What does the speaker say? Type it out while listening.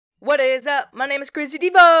What is up? My name is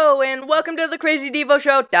CrazyDevo, and welcome to the CrazyDevo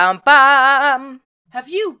Show. Dum-bum. Have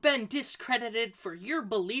you been discredited for your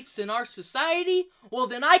beliefs in our society? Well,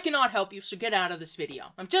 then I cannot help you, so get out of this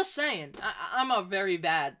video. I'm just saying, I'm a very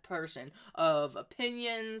bad person of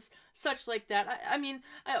opinions, such like that.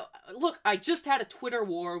 Look, I just had a Twitter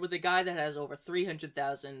war with a guy that has over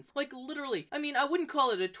 300,000. Like, literally. I mean, I wouldn't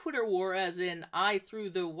call it a Twitter war as in I threw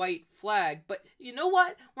the white flag, but you know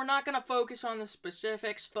what? We're not gonna focus on the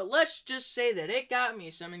specifics, but let's just say that it got me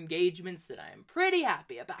some engagements that I am pretty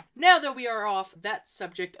happy about. Now that we are off that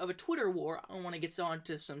subject of a Twitter war, I want to get on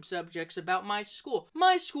to some subjects about my school.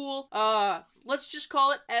 My school, let's just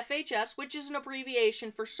call it FHS, which is an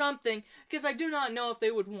abbreviation for something, because I do not know if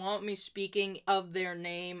they would want me speaking of their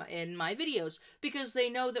name in my videos, because they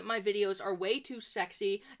know that my videos are way too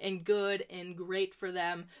sexy and good and great for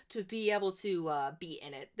them to be able to be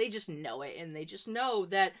in it. They just know it, and they just know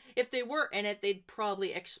that if they were in it, they'd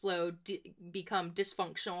probably explode, become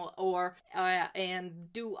dysfunctional, or,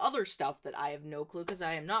 and do other stuff that I have no clue, because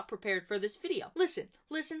I am not prepared for this video. Listen.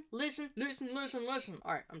 Alright,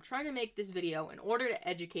 I'm trying to make this video in order to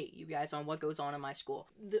educate you guys on what goes on in my school.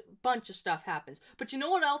 A bunch of stuff happens. But you know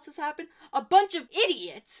what else has happened? A bunch of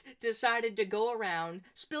idiots decided to go around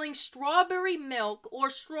spilling strawberry milk or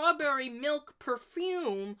strawberry milk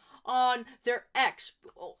perfume on their ex,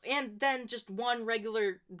 and then just one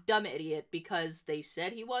regular dumb idiot because they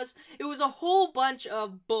said he was. It was a whole bunch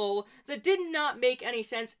of bull that did not make any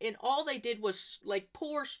sense, and all they did was, like,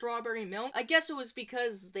 pour strawberry milk. I guess it was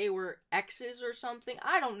because they were exes or something.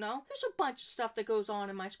 I don't know. There's a bunch of stuff that goes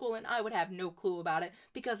on in my school, and I would have no clue about it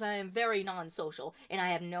because I am very non-social, and I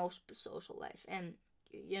have no social life, and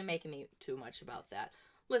you're making me too much about that.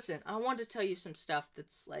 Listen, I want to tell you some stuff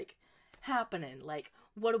that's, like, happening. Like,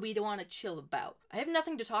 what do we want to chill about? I have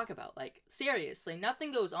nothing to talk about. Like, seriously,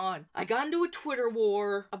 nothing goes on. I got into a Twitter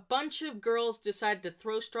war. A bunch of girls decided to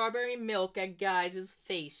throw strawberry milk at guys'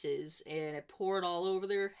 faces, and it poured all over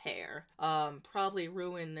their hair. Probably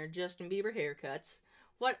ruined their Justin Bieber haircuts.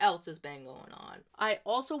 What else has been going on? I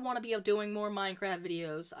also want to be doing more Minecraft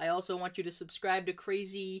videos. I also want you to subscribe to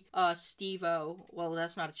CrazyDevo. Well,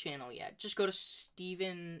 that's not a channel yet. Just go to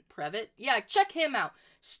Steven Previtt. Yeah, check him out.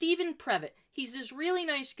 Steven Previtt. He's this really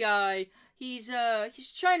nice guy. He's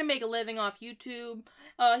trying to make a living off YouTube.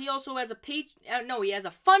 He also has a he has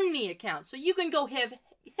a Fund Me account. So you can go have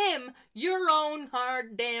him your own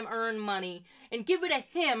hard damn earned money and give it to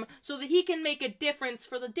him so that he can make a difference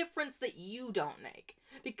for the difference that you don't make.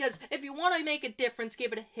 Because if you want to make a difference,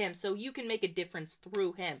 give it to him so you can make a difference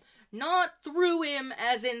through him. Not through him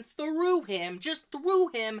as in through him, just through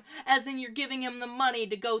him as in you're giving him the money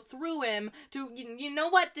to go through him to, you know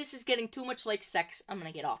what, this is getting too much like sex. I'm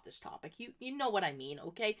gonna get off this topic. You know what I mean,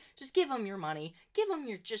 okay? Just give him your money. Give him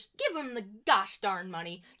the gosh darn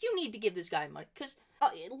money. You need to give this guy money, because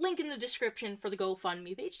link in the description for the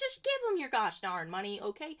GoFundMe page. Just give him your gosh darn money,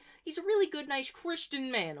 okay? He's a really good, nice Christian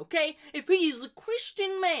man, okay? If he's a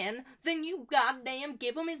Christian man, then you goddamn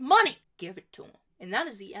give him his money. Give it to him. And that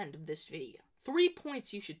is the end of this video. 3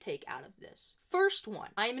 points you should take out of this. First one,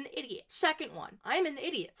 I'm an idiot. Second one, I'm an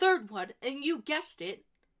idiot. Third one, and you guessed it,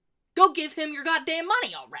 go give him your goddamn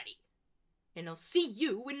money already. And I'll see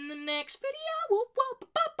you in the next video. Bye.